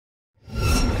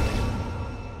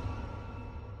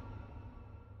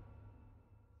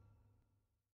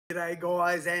G'day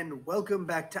guys, and welcome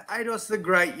back to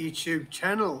AdosTheGreat YouTube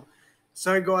channel.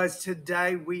 So guys,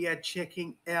 today we are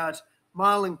checking out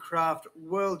Marlon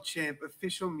World Champ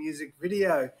official music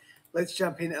video. Let's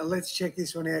jump in and let's check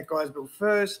this one out, guys. But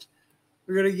first,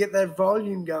 we're going to get that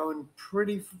volume going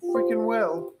pretty freaking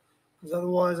well, because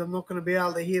otherwise I'm not going to be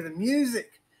able to hear the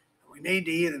music. We need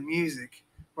to hear the music.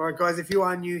 All right, guys, if you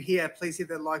are new here, please hit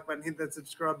that like button, hit that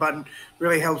subscribe button.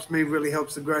 Really helps me, really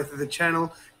helps the growth of the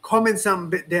channel. Comment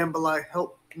something down below.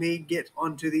 Help me get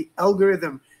onto the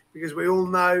algorithm, because we all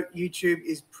know YouTube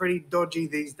is pretty dodgy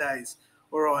these days.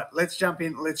 All right, let's jump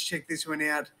in. Let's check this one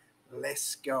out.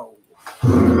 Let's go.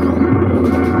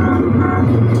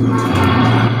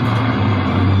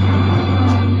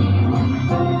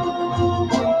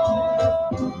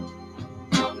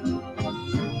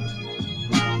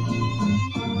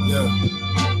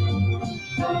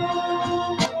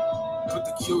 Put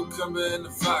the cucumber in the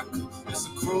vodka. It's a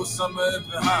cruel summer in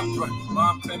Bahama.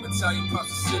 Mom claim Italian pop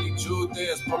the city.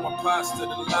 Judeas brought my pasta to the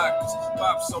lockers.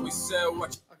 Pops always said,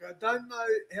 "Watch." Okay, I don't know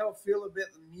how I feel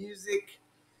about the music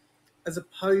as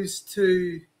opposed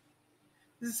to.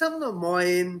 Is it something on my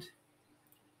end?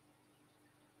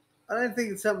 I don't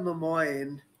think it's something on my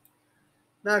end.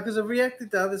 No, because I've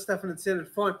reacted to other stuff and it sounded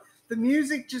fine. The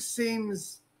music just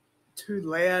seems too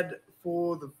loud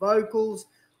for the vocals.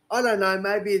 I don't know.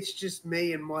 Maybe it's just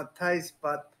me and my taste,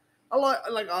 but I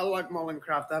like Marlon.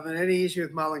 I haven't any issue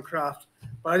with Marlon,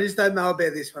 but I just don't know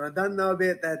about this one. I don't know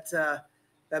about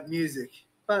that music.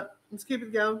 But let's keep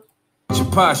it going. Your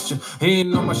posture, he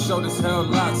ain't on my shoulders, held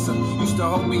lots of. Used to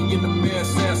hold me in the mirror,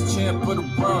 says champ of the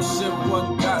world, shit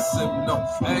wasn't gossip. No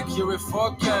accurate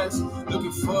forecast,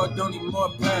 looking for don't need more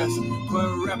pass.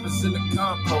 Put rappers in the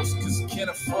compost, cause can't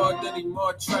afford any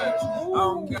more trash. I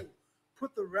don't got.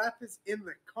 Put the rappers in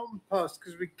the compost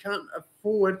because we can't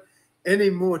afford any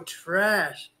more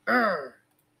trash. Put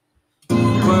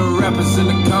rappers in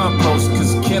the compost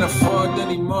cause can't afford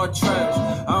any more trash.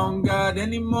 I don't got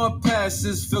any more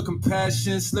passes. Feel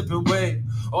compassion slipping away.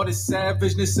 All this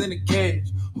savageness in the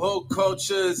cage. Whole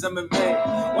culture is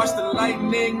MMA. Watch the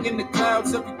lightning in the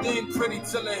clouds. Everything pretty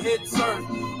till it hits earth.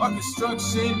 Our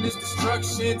construction is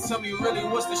destruction. Tell me really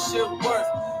what's the shit worth?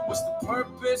 What's the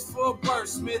purpose for a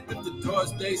wordsmith if the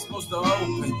doors they supposed to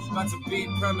open? About to be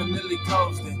permanently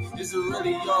closed in. Is it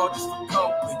really all just for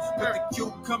coping? Put the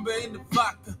cucumber in the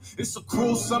vodka. It's a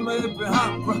cruel summer in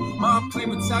Bahama. Mom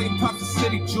claim Italian pop the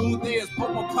city. Judeas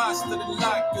brought my pasta to the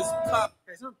lockers. Pop.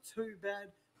 It's not too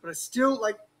bad, but it's still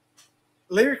like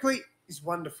lyrically is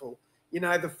wonderful. You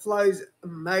know, the flow's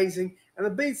amazing and the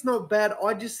beat's not bad.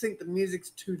 I just think the music's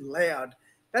too loud.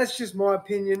 That's just my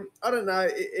opinion. I don't know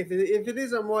if it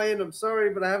is on my end. I'm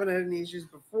sorry, but I haven't had any issues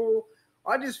before.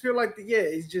 I just feel like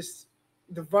it's just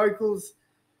the vocals.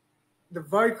 The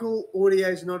vocal audio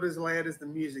is not as loud as the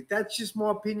music. That's just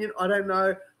my opinion. I don't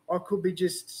know. I could be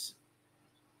just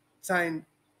talking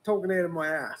out of my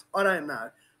ass. I don't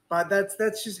know, but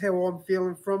that's just how I'm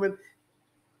feeling from it.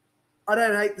 I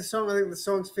don't hate the song. I think the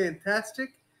song's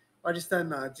fantastic. I just don't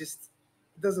know. It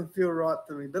doesn't feel right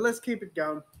to me. But let's keep it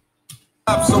going.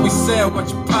 So we said,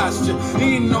 watch your posture.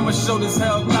 He ain't on my shoulders,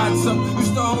 held lots up.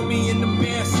 Used to hold me in the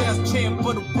mirror, says champ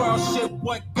for the world, shit,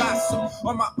 what gossip.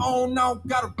 On my own, I don't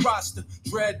got a roster.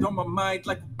 Dread on my mind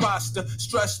like a roster.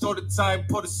 Stressed all the time,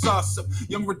 pour the sauce up.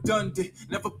 Young redundant,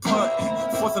 never punting.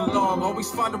 Fourth and long, always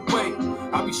find a way.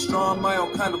 I be strong my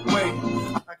own kind of way.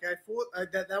 Okay,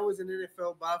 that was an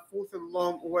NFL bar. Fourth and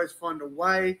long, always find a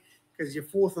way. Because you're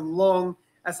fourth and long,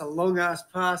 that's a long-ass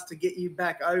pass to get you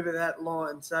back over that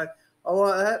line. So I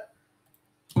like that.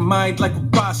 Mind like a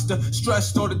roster,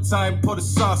 stressed all the time, pour the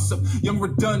sauce up. Young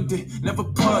redundant, never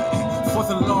punting. Fourth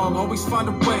and long, always find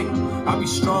a way. I be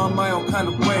strong my own kind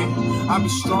of way. I be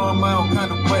strong my own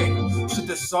kind of way. Shit,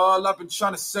 that's all I've been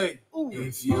trying to say. Ooh.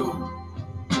 If you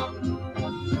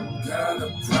got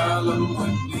a problem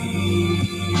with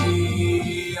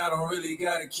me, I don't really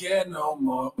gotta care no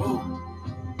more. Ooh.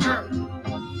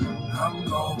 I'm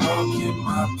gonna walk in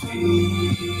my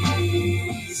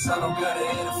peace. I don't gotta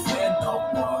interfere no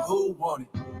more. Who want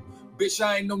it? Bitch,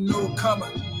 I ain't no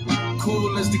newcomer.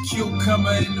 Cool as the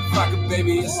cucumber in the vodka,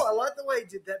 baby. Oh, I like the way he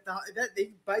did that.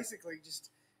 He basically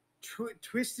just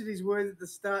twisted his words at the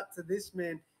start to this,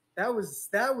 man. That was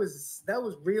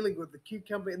really good. The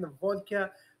cucumber in the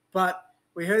vodka, but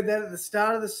we heard that at the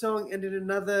start of the song and in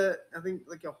another, I think,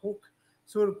 like a hook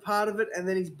sort of part of it, and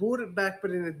then he's brought it back,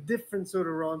 but in a different sort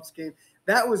of rhyme scheme.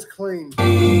 That was clean. I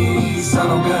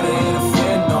don't gotta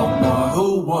interfere no more.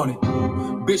 Who want it?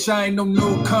 Bitch, I ain't no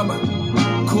newcomer.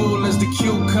 Cool as the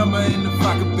cucumber in the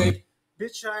vodka, baby.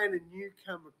 Bitch, I ain't a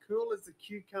newcomer. Cool as the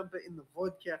cucumber in the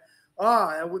vodka.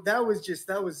 Oh, that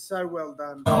was so well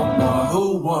done.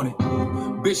 Who want it?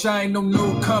 Bitch, I ain't no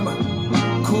newcomer.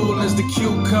 Cool as the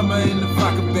cucumber in the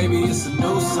vodka, baby, it's a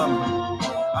new summer.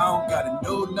 I don't got a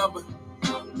new number.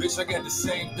 Bitch, I got the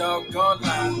same doggone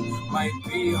line. Might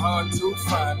be hard to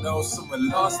find, though. Somewhere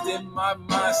lost in my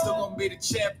mind. Still gonna be the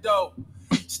champ, though.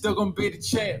 Still gonna be the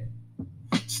champ.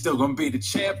 Still gonna be the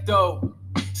champ, though.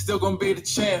 Still gonna be the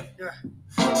champ.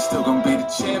 Yeah. Still gonna be the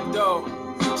champ, though.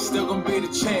 Still gonna be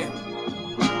the champ.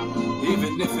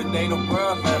 Even if it ain't a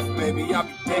world left, baby, I'll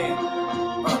be damned.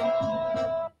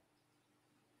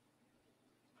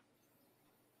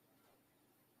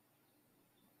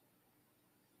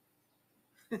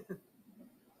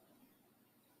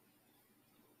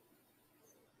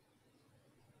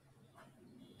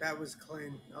 That was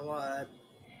clean. I like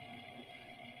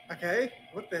that. Okay,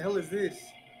 what the hell is this?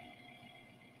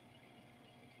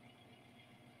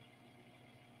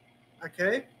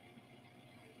 Okay.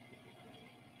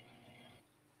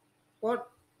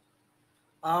 What?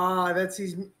 Ah, that's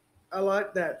his. I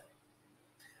like that.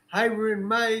 Hey, Rune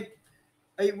May.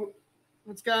 Hey,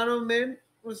 what's going on, man?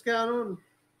 What's going on?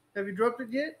 Have you dropped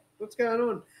it yet? What's going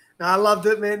on? No, I loved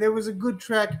it, man. It was a good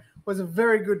track. It was a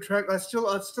very good track. I still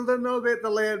don't know about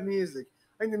the loud music.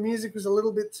 I think the music was a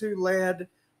little bit too loud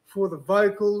for the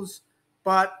vocals,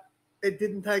 but it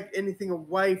didn't take anything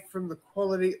away from the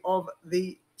quality of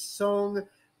the song.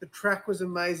 The track was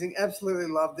amazing. Absolutely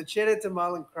loved it. Shout out to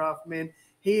Marlon Craft, man.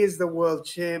 He is the world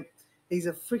champ. He's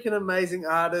a freaking amazing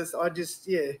artist.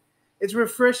 It's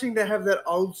refreshing to have that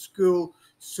old school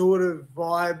sort of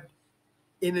vibe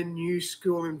in a new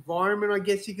school environment, I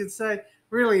guess you could say.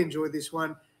 Really enjoyed this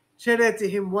one. Shout out to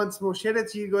him once more. Shout out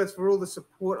to you guys for all the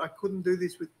support. I couldn't do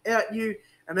this without you.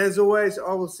 And as always,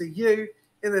 I will see you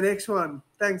in the next one.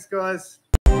 Thanks, guys.